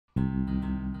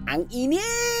Ang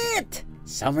init!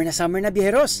 Summer na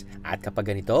biyeros. At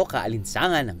kapag ganito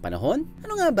kaalinsangan ng panahon,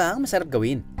 ano nga ba ang masarap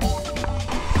gawin?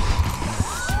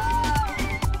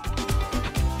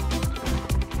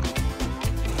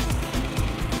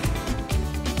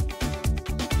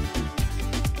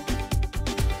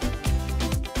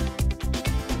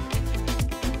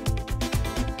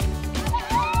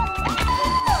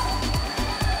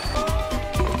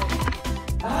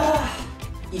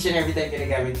 Each and every time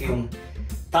ginagamit ko yung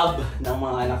tub ng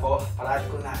mga anak ko, parati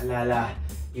ko naalala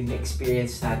yung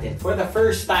experience natin for the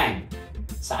first time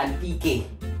sa Antique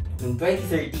noong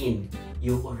 2013,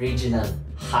 yung original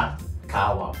hot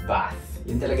kawa bath.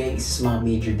 Yun talaga yung isa sa mga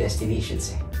major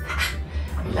destinations eh.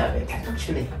 I love it.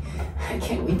 Actually, I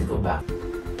can't wait to go back.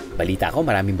 Balita ko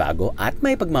maraming bago at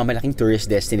may pagmamalaking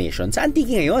tourist destination sa Antique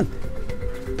ngayon.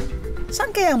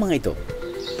 Saan kaya ang mga ito?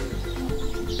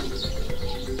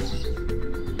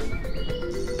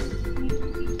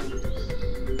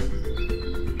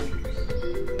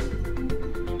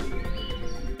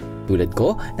 Tulad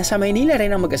ko, nasa Maynila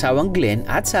rin ang mag-asawang Glenn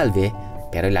at Salve,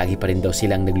 pero lagi pa rin daw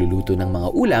silang nagluluto ng mga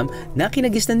ulam na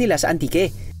kinagisnan nila sa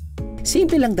Antique.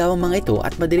 Simple lang daw ang mga ito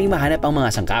at madaling mahanap ang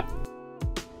mga sangkap.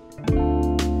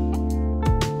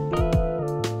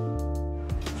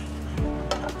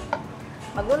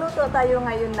 Magluluto tayo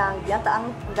ngayon ng ginataang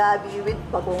gabi with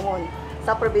bagoongon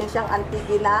sa probinsyang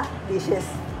Antique na dishes.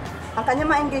 Ang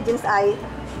kanyang mga ingredients ay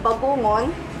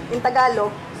bagoongon, in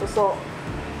Tagalog, suso,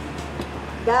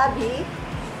 gabi,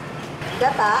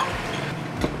 gata,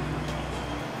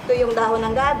 ito yung dahon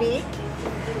ng gabi,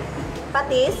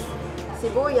 patis,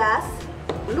 sibuyas,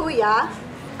 luya,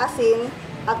 asin,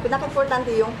 at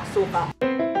pinaka-importante yung suka.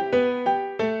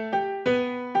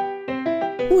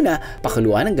 Una,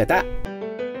 pakuluan ng gata.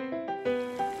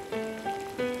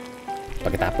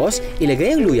 Pagkatapos,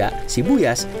 ilagay ang luya,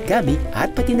 sibuyas, gabi,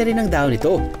 at pati na rin ang dahon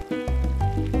nito.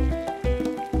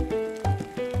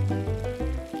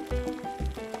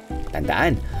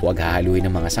 Tandaan, huwag hahaluin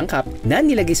ng mga sangkap na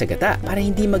nilagay sa gata para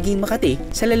hindi maging makati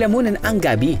sa lalamunan ang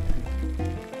gabi.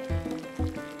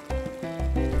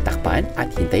 Takpan at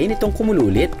hintayin itong kumulo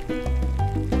ulit.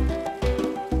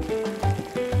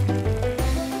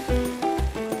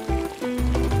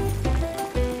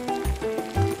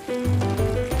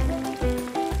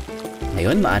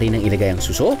 Ngayon, maaari nang ilagay ang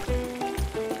suso,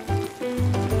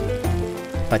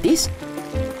 patis,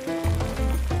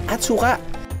 at suka.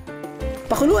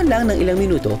 Pakuluan lang ng ilang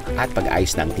minuto at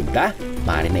pag-ayos ng timpla,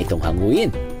 maaari na itong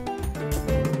hanguin.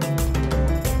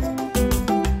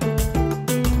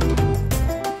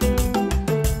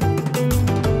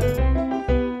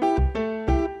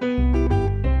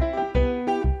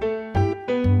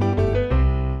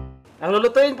 Ang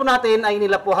lulutuin po natin ay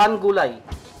nilapuhan gulay.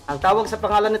 Ang tawag sa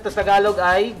pangalan nito sa Tagalog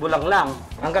ay bulanglang.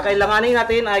 Ang kakailanganin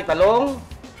natin ay talong,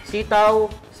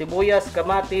 sitaw, sibuyas,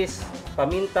 kamatis,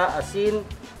 paminta, asin,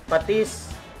 patis,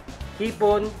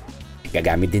 hipon.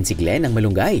 Gagamit din si Glenn ng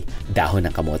malunggay, dahon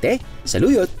ng kamote,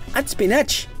 saluyot at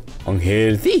spinach. Ang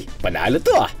healthy! Panalo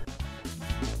to ah!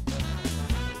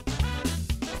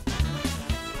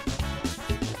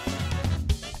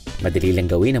 Madali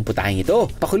lang gawin ang putahing ito.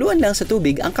 Pakuluan lang sa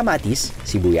tubig ang kamatis,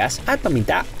 sibuyas at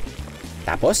paminta.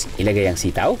 Tapos, ilagay ang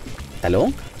sitaw,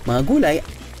 talong, mga gulay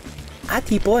at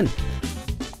hipon.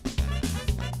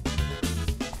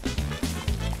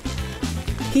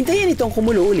 Hintayin itong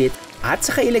kumulo ulit at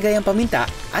saka ilagay ang paminta,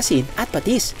 asin at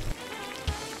patis.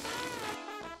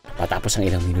 Patapos ang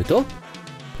ilang minuto,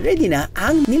 ready na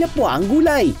ang nilapuang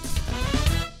gulay.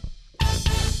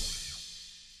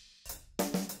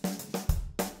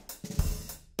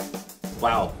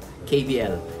 Wow,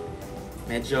 KBL.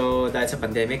 Medyo dahil sa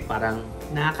pandemic, parang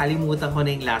nakakalimutan ko na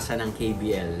yung lasa ng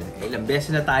KBL. Ilang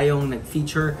beses na tayong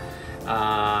nag-feature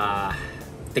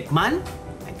tikman,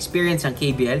 experience ang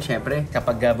KBL, syempre,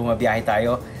 kapag bumabiyahe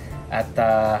tayo. At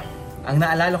ang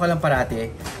naalala ko lang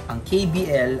parati, ang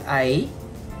KBL ay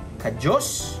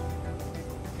kadyos,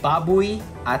 baboy,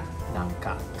 at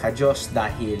langka. Kadyos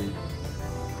dahil,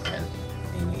 well,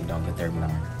 yun yung idong term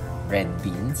ng red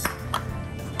beans.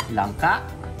 Langka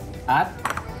at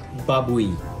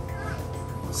baboy.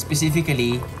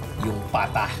 Specifically, yung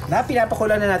pata. Na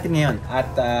pinapakulan na natin ngayon.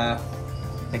 At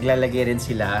naglalagay rin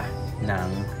sila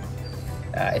ng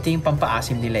ito yung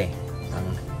pampaasim nila eh. Ang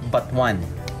batuan.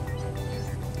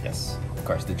 Yes, of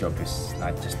course the joke is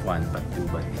not just one but two,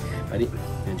 but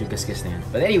medyo gasgas na yan.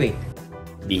 But anyway,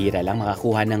 Bihira lang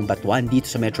makakuha ng batuan dito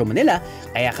sa Metro Manila,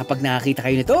 kaya kapag nakakita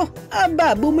kayo nito,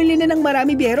 aba, bumili na ng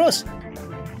marami biyeros.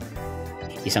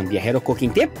 Isang biyahero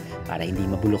cooking tip, para hindi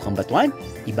mabulok ang batuan,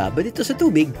 ibabad ito sa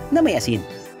tubig na may asin.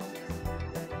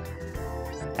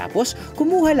 Tapos,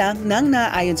 kumuha lang ng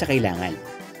naaayon sa kailangan.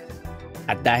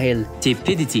 At dahil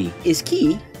tipidity is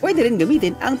key, pwede rin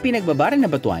gamitin ang pinagbabara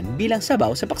na batuan bilang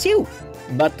sabaw sa paksiw.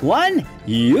 Batuan,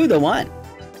 you the one!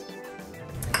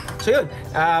 So yun,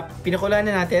 pinakulaan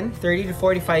na natin 30 to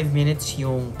 45 minutes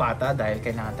yung pata dahil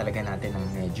kailangan talaga natin ng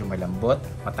medyo malambot,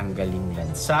 matanggal yung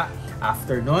lansa.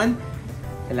 After nun,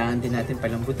 kailangan din natin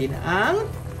palambutin ang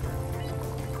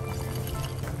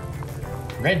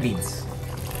red beans.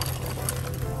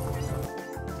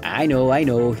 I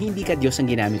know, hindi kadyos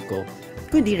ang ginamit ko,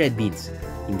 kundi red beans.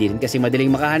 Hindi rin kasi madaling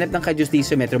makahanap ng kadyos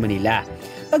dito sa Metro Manila.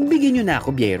 Pagbigyan nyo na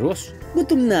ako, Biyaheros.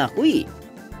 Gutom na ako eh.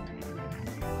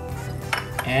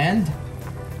 And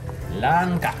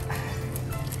langka.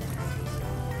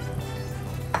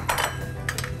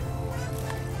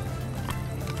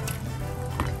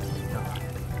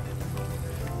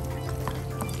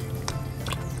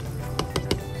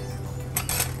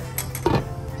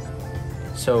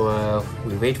 So,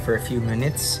 we wait for a few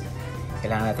minutes.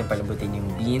 Kailangan natin palambutin yung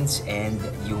beans and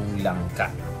yung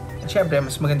langka. At syempre,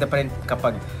 mas maganda pa rin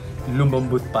kapag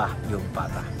lumambot pa yung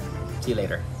pata. See you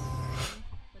later.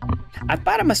 At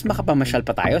para mas makapamasyal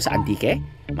pa tayo sa Antique,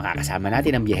 makakasama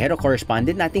natin ang Biyahero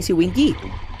correspondent nating si Winky.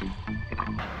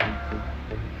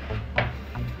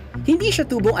 Hindi siya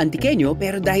tubong Antiqueño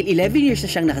pero dahil 11 years na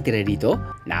siyang nakatira dito,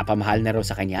 napamahal na raw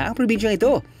sa kanya ang probinsyang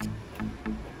ito.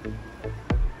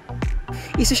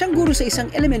 Isa siyang guro sa isang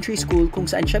elementary school kung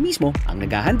saan siya mismo ang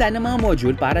naghahanda ng mga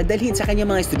module para dalhin sa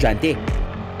kanyang mga estudyante.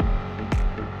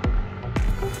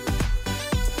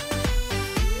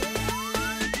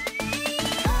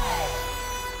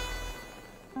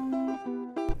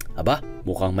 Aba,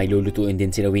 mukhang may lulutuin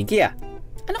din sila Winky ah.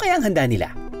 Ano kaya ang handa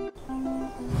nila?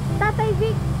 Tatay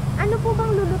Vic, ano po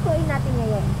bang lulutuin natin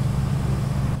ngayon?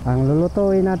 Ang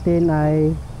lulutuin natin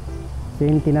ay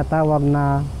yung tinatawag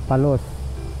na palos.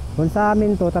 Kung sa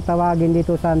amin to tatawagin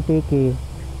dito sa Antique,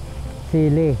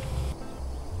 sili.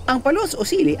 Ang palos o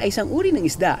sili ay isang uri ng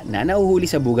isda na nahuhuli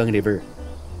sa Bugang River.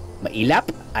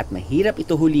 Mailap at mahirap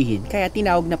ito hulihin kaya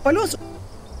tinawag na palos.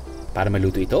 Para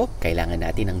maluto ito, kailangan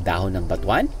natin ng dahon ng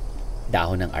batuan,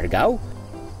 dahon ng argaw,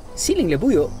 siling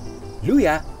labuyo,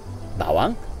 luya,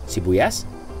 bawang, sibuyas,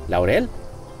 laurel,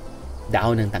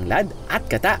 dahon ng tanglad at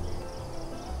gata.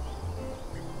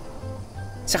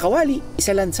 Sa kawali,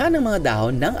 isalansa ng mga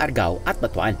dahon ng argaw at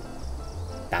batuan.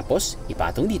 Tapos,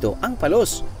 ipatong dito ang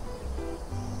palos.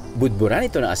 Budburan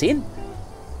ito ng asin,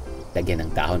 lagyan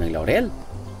ng dahon ng laurel,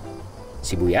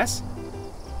 sibuyas,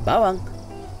 bawang,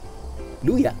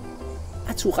 luya,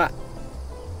 at suka.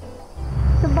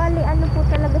 So, bali, ano po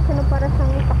talaga siya na para sa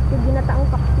paksiw, ginataang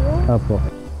paksiw? Opo.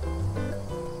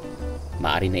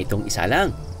 Maaari na itong isa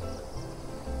lang.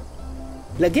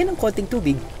 Lagyan ng konting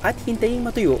tubig at hintayin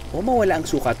matuyo o mawala ang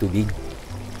suka at tubig.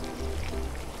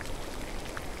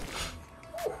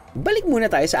 Balik muna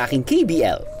tayo sa aking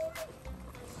KBL.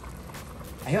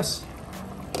 Ayos.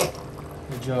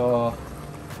 Medyo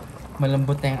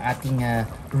malambot na yung ating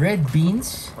red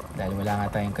beans dahil wala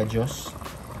nga tayong kadyos.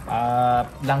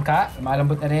 Langka,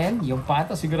 malambot na rin. Yung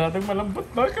pata, siguradong malambot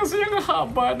na kasi yung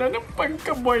haba na ng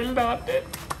pagka-boil natin.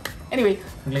 Anyway,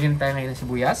 maglagyan tayo ngayon ng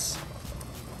sibuyas.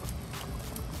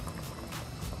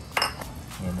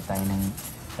 Lagyan na tayo ng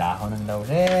dahon ng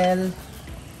laurel.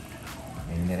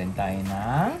 Lagyan na rin tayo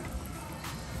ng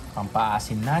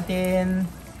pampaasim natin.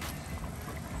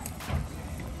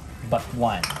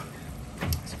 Batuan.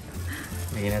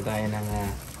 Lagyan na tayo ng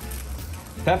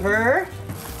pepper.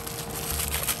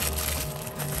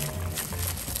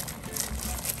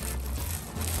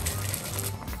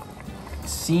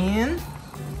 Asin.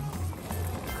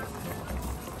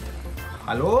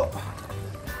 Halo.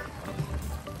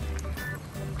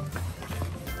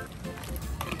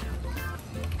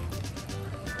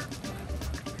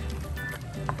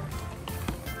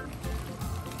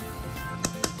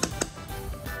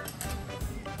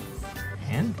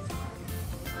 And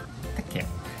takip.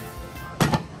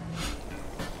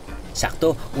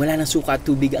 Sakto, wala nang suka at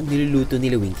tubig ang niluluto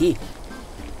nila Winky.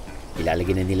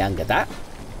 Ilalagyan na nila ang gata,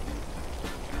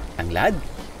 tanglad,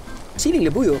 siling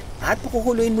labuyo at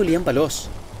pakukuluin muli ang palos.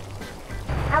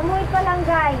 Amoy pa lang,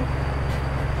 guys.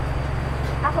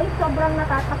 Ako'y sobrang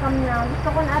natatakam na. Gusto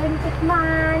ko na rin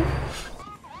tikman.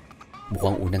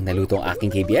 Mukhang unang naluto ang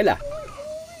aking KBL ah.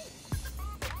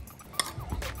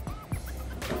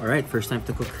 Alright, first time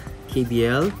to cook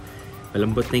KBL.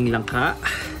 Malambot na yung langka.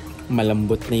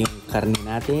 Malambot na yung karne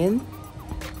natin.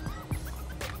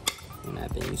 Tingnan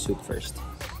natin yung soup first.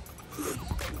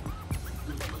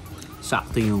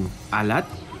 Sakto yung alat.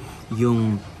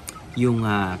 Yung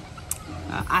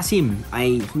asim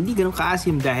ay hindi ganun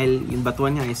kaasim dahil yung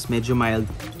batuan niya is medyo mild.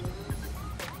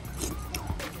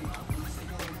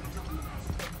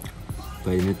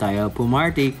 Pwede na tayo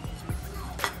pumarty.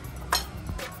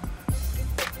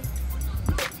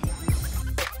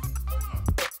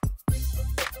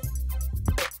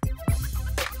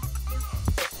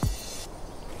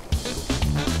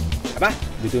 Aba,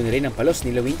 luto na rin ang palos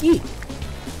nila Winky.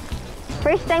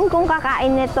 First time kong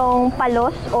kakain nitong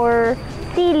palos or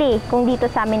sili kung dito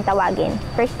sa amin tawagin.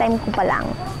 First time ko pa lang.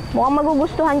 Mukhang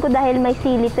magugustuhan ko dahil may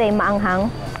sili to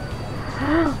maanghang.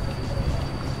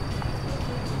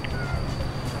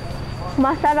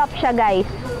 Masarap siya guys.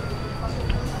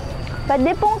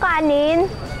 Pwede pong kanin,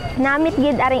 namit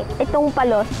gid aring itong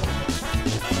palos.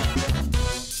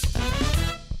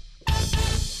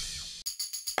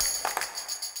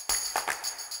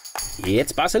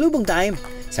 It's pasalubong time!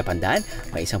 Sa Pandan,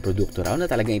 may isang produkto raw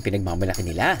na talagang ipinagmamalaki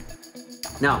nila.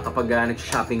 Now, kapag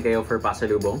nag-shopping kayo for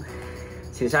pasalubong,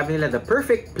 sinasabi nila the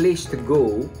perfect place to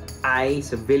go ay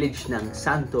sa village ng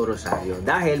Santo Rosario.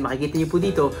 Dahil makikita niyo po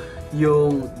dito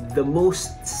yung the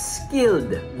most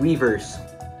skilled weavers.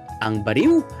 Ang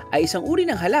bariw ay isang uri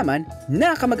ng halaman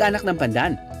na kamag-anak ng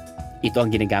pandan. Ito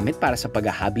ang ginagamit para sa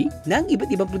paghahabi ng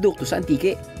iba't ibang produkto sa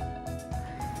antike.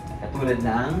 Katulad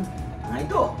ng mga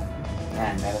ito.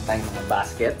 Yan, meron tayong mga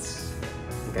baskets.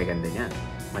 Ang kaganda niyan.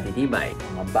 Matitibay.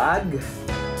 Mga bag.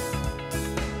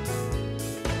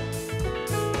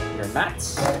 Your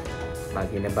mats.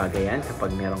 Bagay na bagay yan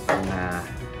kapag meron kang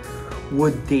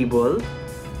wood table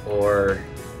or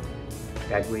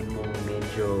gagawin mong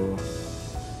medyo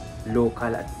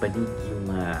local at banig yung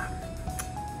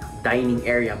dining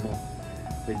area mo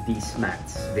with these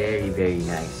mats. Very, very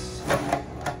nice.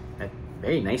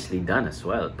 Very nicely done as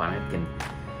well. Parang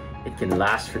it can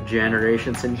last for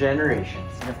generations and generations.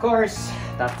 And of course,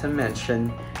 not to mention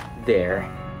their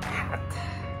hat.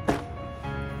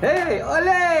 Hey!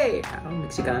 Ole! Ang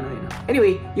Meksikano yun.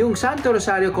 Anyway, yung Santo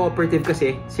Rosario Cooperative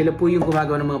kasi, sila po yung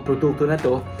gumagawa ng mga produkto na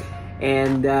to.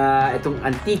 And itong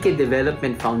Antique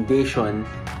Development Foundation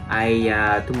ay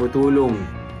tumutulong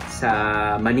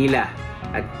sa Manila.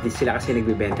 At sila kasi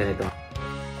nagbibenta nito.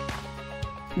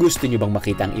 Gusto nyo bang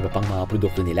makita ang iba pang mga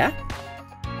produkto nila?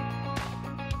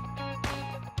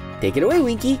 Take it away,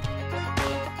 Winky!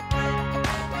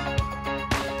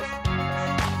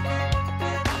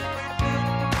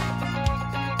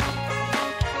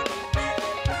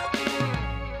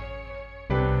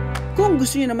 Kung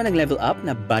gusto nyo naman ng level up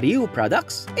na bariw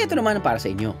products, ito naman ang para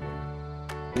sa inyo.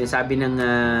 Sabi ng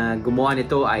gumawa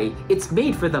nito ay, it's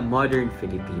made for the modern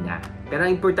Filipina. Pero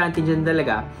ang importante dyan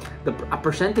talaga, a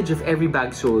percentage of every bag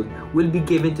sold will be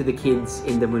given to the kids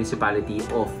in the municipality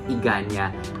of Iganya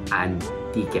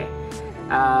Antique.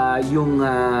 Yung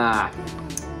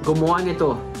gumawa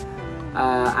nito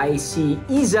ay si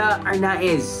Iza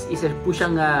Arnaez. Isa po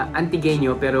siyang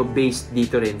Antigueño pero based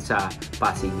dito rin sa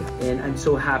Pasig. And I'm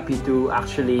so happy to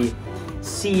actually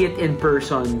see it in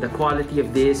person. The quality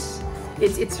of this,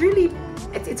 it's really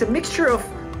a mixture of,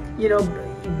 you know,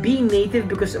 being native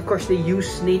because of course they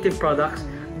use native products,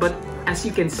 but as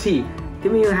you can see, give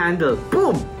me your handle,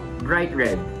 boom, bright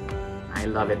red. I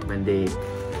love it when they,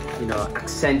 you know,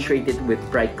 accentuate it with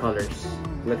bright colors.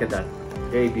 Look at that,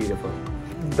 very beautiful.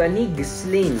 Banig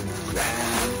sling.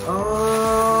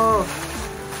 Oh,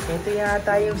 ito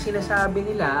yata yung sinasabi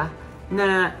nila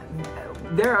na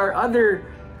there are other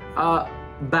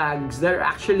bags that are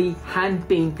actually hand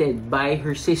painted by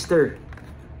her sister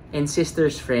and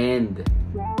sister's friend.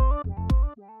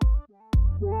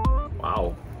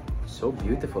 Wow, so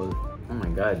beautiful. Oh my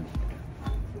god.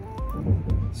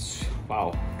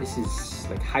 Wow, this is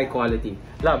like high quality.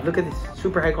 Love, look at this.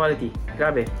 Super high quality.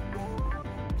 Grabe.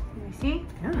 See?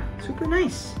 Yeah, super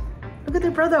nice. Look at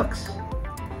their products.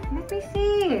 Let me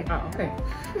see. Oh, okay.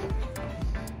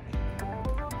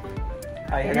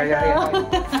 Hi.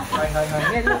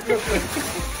 Look.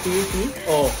 See you see?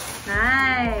 Oh.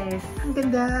 Nice. Ang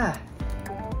ganda.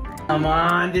 Come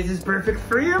on, this is perfect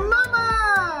for your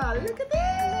mama. Look at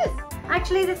this.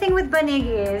 Actually, the thing with banig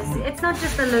is, it's not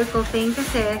just a local thing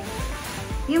kasi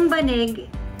yung banig,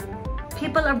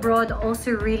 people abroad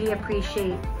also really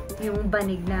appreciate yung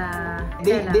banig na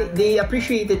they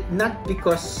appreciate it not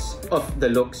because of the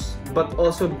looks, but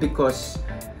also because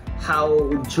how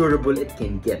durable it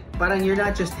can get. Parang you're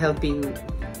not just helping,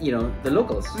 you know, the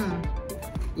locals.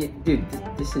 Yeah, dude,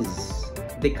 this is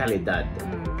de calidad.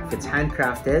 If it's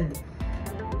handcrafted,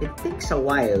 it takes a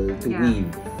while to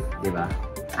weave, diba?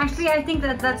 Actually, I think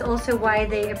that's also why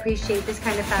they appreciate this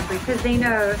kind of fabric, because they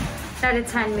know that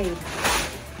it's handmade.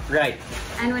 Right.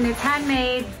 And when it's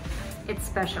handmade, it's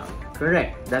special.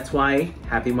 Correct. That's why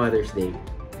Happy Mother's Day.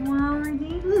 Wow,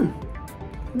 really?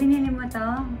 Binili mo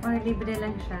to? Or libre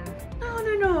lang siya?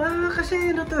 No.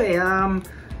 Kasi ano to eh,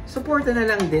 supporta na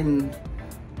lang din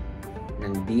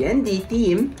ng BND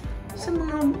team sa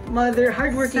mga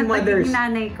hardworking mothers. Sa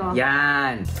nanay ko.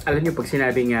 Yan. Alam niyo, pag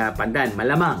sinabing pandan,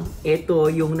 malamang,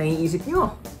 ito yung naiisip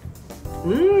niyo.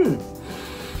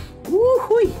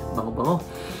 Uhuy! Bango-bango.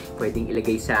 Pwedeng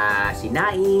ilagay sa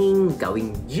sinaing,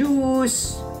 gawing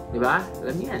juice. Diba?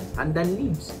 Alam niyo yan, pandan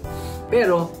leaves.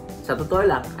 Pero, sa totoo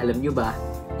lang, alam niyo ba,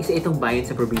 isa itong bayan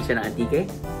sa probinsya ng Antique?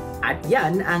 At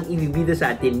yan ang ibibida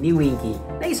sa atin ni Winky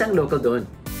na isang local doon.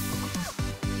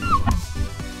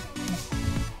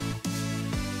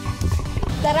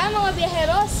 Tara mga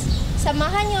biyaheros,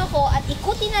 samahan niyo ako at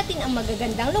ikutin natin ang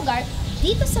magagandang lugar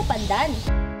dito sa Pandan.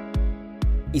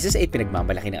 Isa sa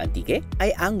ipinagmamalaki ng Antique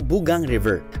ay ang Bugang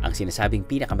River, ang sinasabing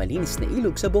pinakamalinis na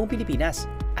ilog sa buong Pilipinas.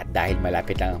 At dahil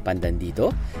malapit lang ang Pandan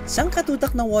dito,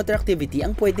 sangkatutak ng water activity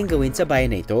ang pwedeng gawin sa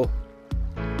bayan na ito.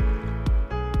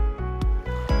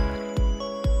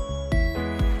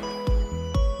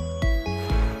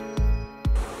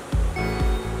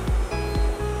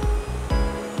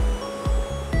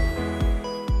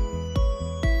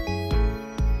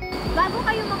 Bago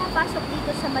kayo makapasok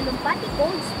dito sa Malumpati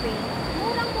Cold Spring,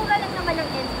 murang-mura lang naman ang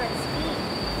entrance fee.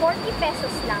 40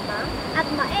 pesos lamang at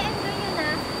ma-e-enjoy nyo na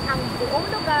ang buong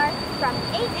lugar from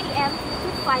 8 a.m. to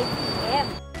 5 p.m.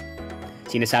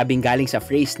 Sinasabing galing sa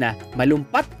phrase na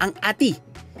malumpat ang ati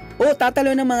o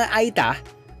tatalo ng mga aita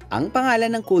ang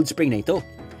pangalan ng cold spring na ito.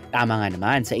 Tama nga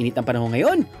naman, sa init ng panahon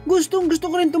ngayon, gustong-gusto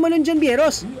ko rin tumalon dyan,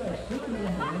 Biyaheros.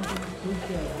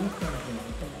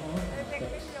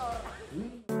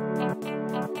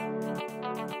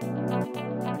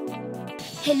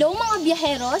 Hello mga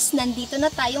biyaheros! Nandito na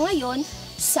tayo ngayon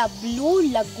sa Blue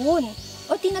Lagoon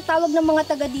o tinatawag ng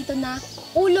mga taga dito na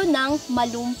Ulo ng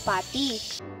Malumpati.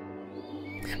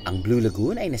 Ang Blue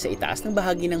Lagoon ay nasa itaas ng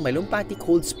bahagi ng Malumpati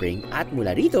Cold Spring at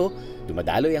mula rito,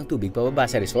 dumadaloy ang tubig pababa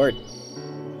sa resort.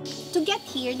 To get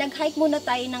here, nag-hike muna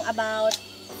tayo ng about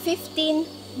 15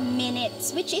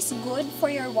 minutes which is good for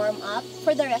your warm-up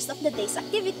for the rest of the day's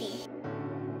activity.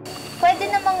 Pwede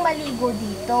namang maligo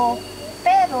dito,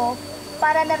 pero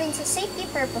para na rin sa safety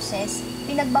purposes,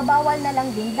 pinagbabawal na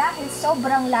lang din dahil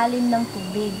sobrang lalim ng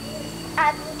tubig.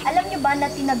 At alam nyo ba na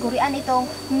tinagurian itong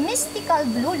Mystical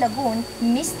Blue Lagoon,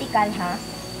 mystical ha?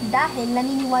 Dahil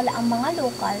naniniwala ang mga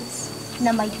locals na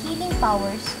may healing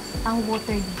powers ang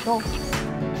water dito.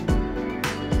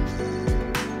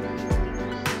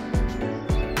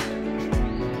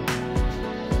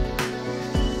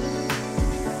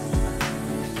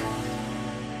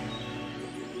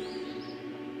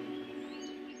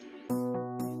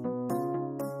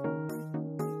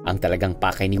 Ang talagang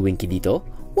pakay ni Winky dito,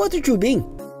 water tubing.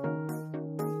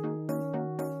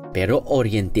 Pero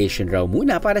orientation raw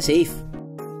muna para safe.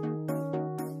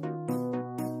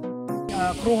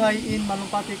 Kruhay in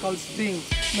Malumpati Cold Spring.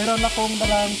 Meron akong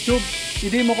dalang tube.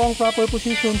 Hindi mo ko ang proper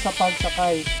position sa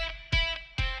pagsakay.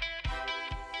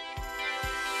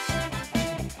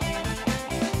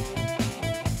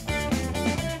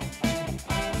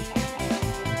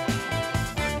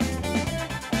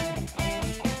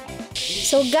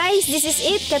 So guys, this is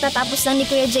it. Katatapos lang ni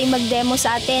Kuya Jay mag-demo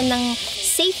sa atin ng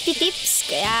safety tips.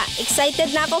 Kaya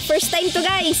excited na ako. First time to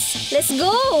guys. Let's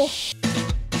go!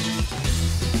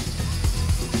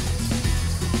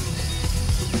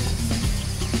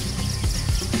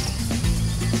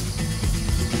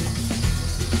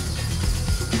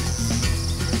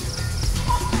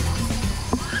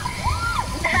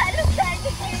 Nahalong dahil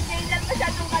si Kuya Jay lang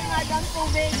masyadong kalmado ang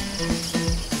tubig.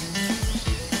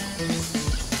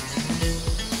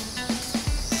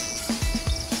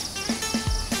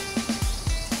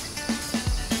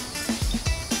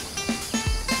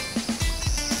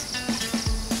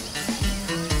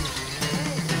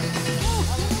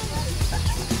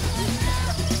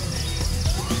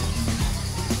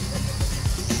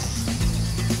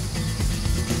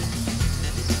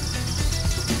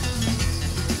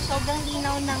 Sobrang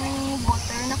linaw ng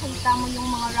water, nakita mo yung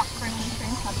mga rock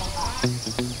formations sa baba.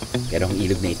 Pero ang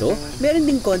ilog na ito, meron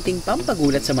ding konting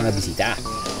pampagulat sa mga bisita.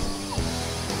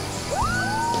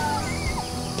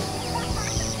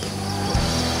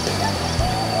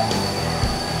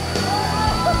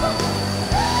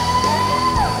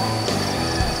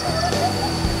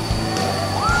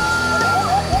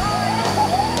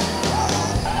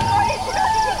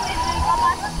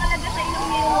 Papasok talaga sa ilong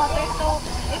yung water, so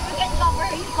if you can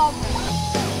cover, you cover.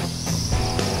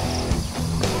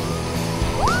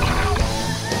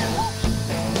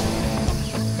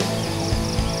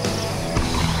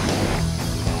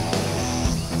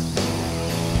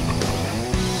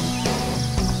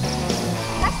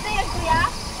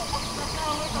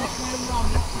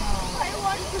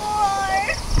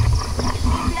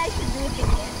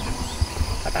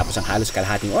 halos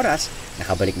kalahating oras,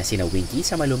 nakabalik na sina Winky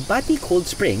sa Malumpati Cold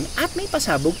Spring at may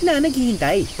pasabog na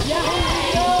naghihintay.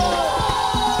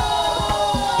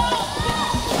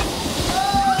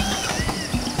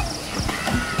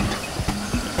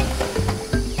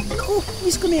 Naku,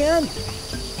 miss ko na yan.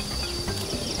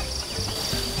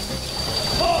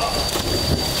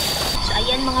 So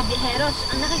ayan mga biyaheros,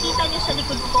 ang nakikita nyo sa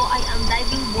likod ko ay ang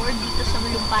diving board dito sa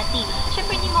Malumpati.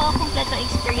 Siyempre hindi mo kompleto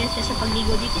experience nyo sa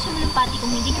pagligo dito sa Malumpati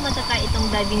kung hindi nyo matatry itong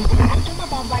diving board. Medyo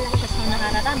mababa lang siya sa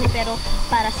nakararami pero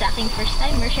para sa aking first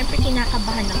timer, siyempre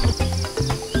kinakabahan ako.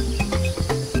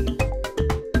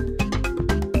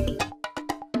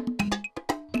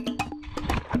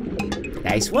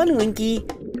 Nice one, Winky!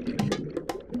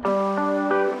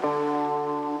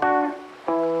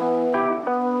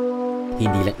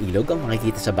 Hindi lang ilog ang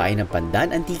makikita sa bayan ng Pandan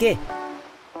Antique.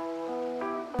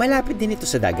 Malapit din ito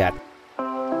sa dagat.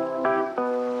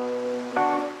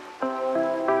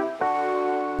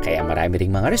 Kaya marami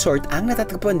ring mga resort ang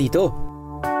natatagpuan dito.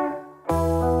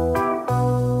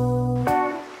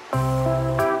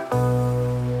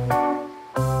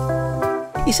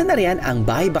 Isa na riyan ang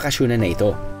bahay bakasyonan na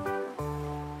ito.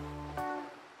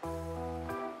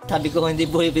 Sabi ko hindi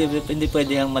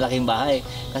pwede ang malaking bahay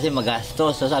kasi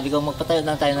magastos. So sabi ko magpatayo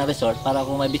na tayo ng resort para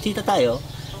kung may bisita tayo,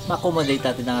 ma-accommodate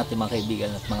natin ang ating mga kaibigan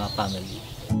at mga family.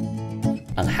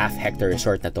 Ang half-hectare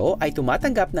resort na to ay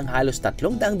tumatanggap ng halos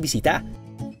 300 bisita.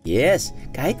 Yes,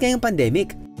 kahit ngayong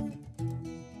pandemic.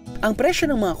 Ang presyo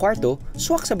ng mga kwarto,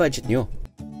 swak sa budget nyo.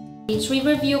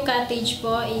 Riverview Cottage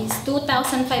po is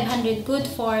 2,500 good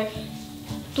for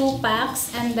 2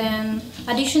 packs, and then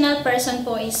additional person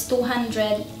po is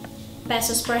 200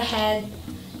 pesos per head.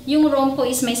 Yung room po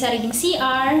is may sariling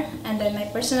CR, and then may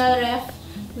personal ref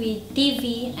with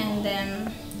TV, and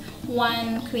then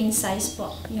 1 queen size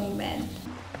po yung bed.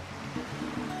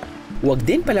 Huwag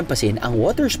din palampasin ang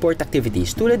water sport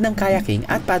activities tulad ng kayaking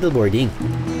at paddleboarding.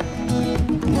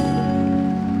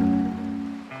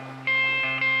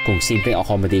 Kung simpleng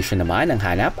accommodation naman ang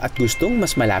hanap at gustong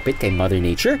mas malapit kay Mother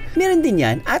Nature, meron din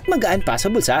yan at magaan pa sa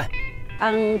bulsa.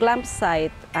 Ang glamp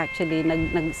site, actually,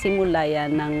 nagsimula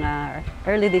yan ng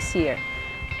early this year,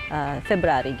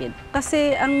 February gid.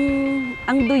 Kasi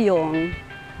ang Duyong,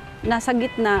 nasa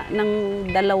gitna ng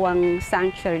 2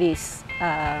 sanctuaries,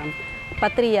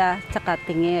 Patria at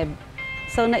Tingeb.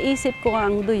 So naisip ko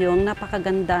ang Duyong,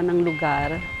 napakaganda ng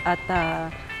lugar at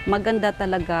maganda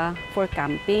talaga for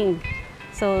camping.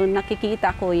 So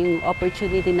nakikita ko yung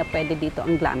opportunity na pwede dito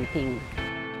ang glamping.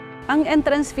 Ang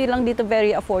entrance fee lang dito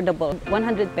very affordable,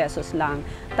 100 pesos lang.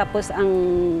 Tapos ang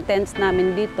tents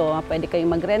namin dito, pwede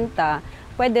kayong magrenta,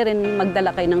 pwede rin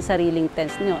magdala kayo ng sariling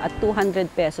tents nyo at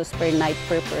 200 pesos per night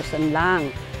per person lang.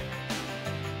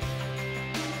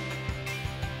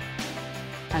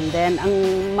 And then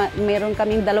meron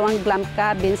kaming 2 glamp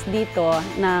cabins dito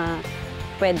na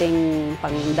pwedeng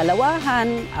pang 2,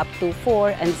 up to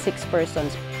 4 and 6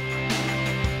 persons.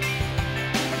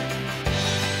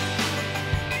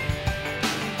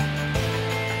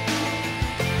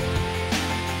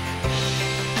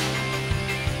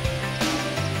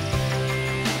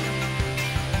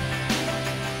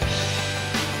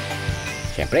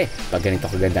 Siyempre, pag ganito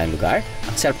kaganda ang lugar,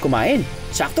 ang sarap kumain.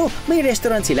 Sakto, may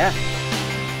restaurant sila.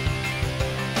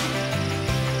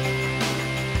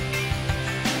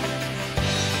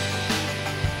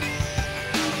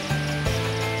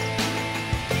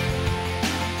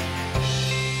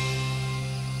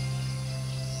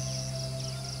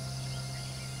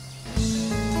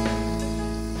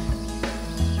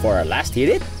 For our last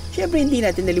hit, syempre hindi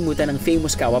natin nalimutan ang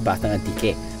famous Kawabatang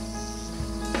Antique.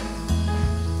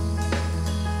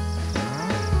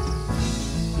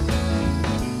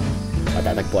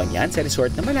 Matatagpuan yan sa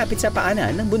resort na malapit sa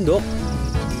paanan ng bundok.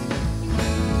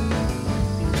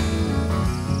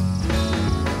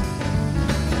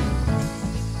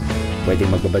 Pwedeng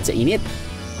magbabad sa init.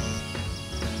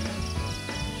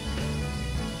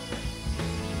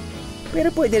 Pero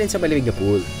pwede rin sa malamig na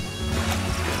pool.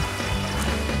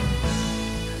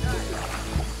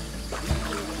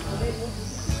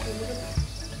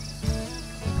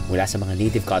 Mula sa mga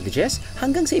native cottages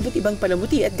hanggang sa iba't ibang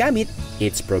palamuti at gamit,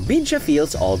 it's probinsya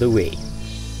feels all the way.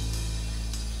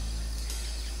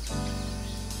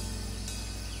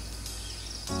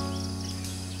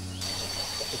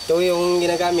 Ito yung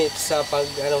ginagamit sa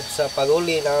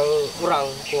paghuli ng urang,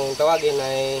 kung tawagin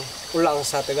ay ulang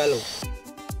sa Tagalog.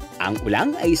 Ang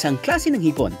ulang ay isang klase ng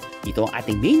hipon. Ito ang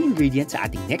ating main ingredient sa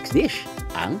ating next dish,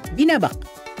 ang binabak.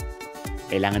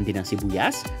 Kailangan din ng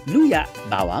sibuyas, luya,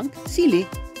 bawang, sili,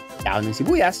 dahon ng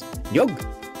sibuyas, nyog,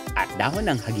 at dahon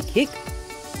ng hagik-hik.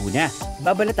 Una,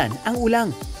 babalatan ang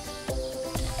ulang.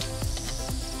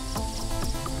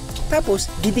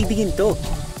 Tapos, didigdigin to.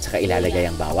 Saka ilalagay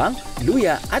ang bawang,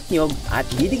 luya at niyog at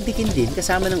didigdigin din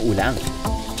kasama ng ulang.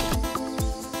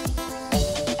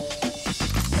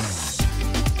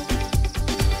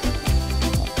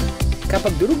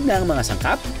 Kapag durog na ang mga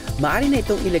sangkap, maaari na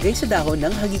itong ilagay sa dahon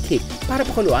ng hagikik para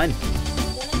pakuluan.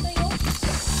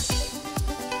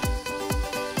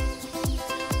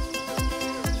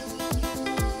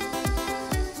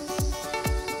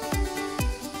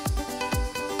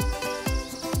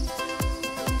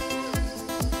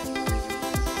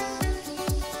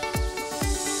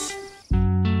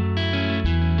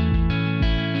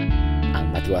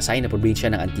 Ang matiwasay na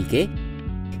probinsya ng Antique,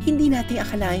 hindi natin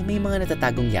akalain may mga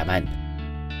natatagong yaman.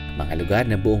 Mga lugar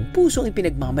na buong pusong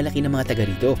ipinagmamalaki ng mga taga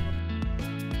rito.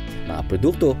 Mga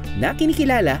produkto na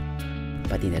kinikilala,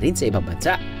 pati na rin sa ibang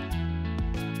bansa.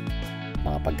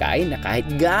 Mga pagkain na kahit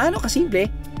gaano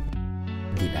kasimple,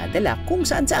 dinadala kung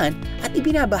saan-saan at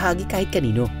ibinabahagi kahit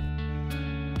kanino.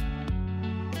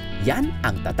 Yan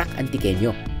ang tatak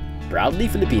Antiqueño. Proudly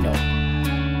Filipino.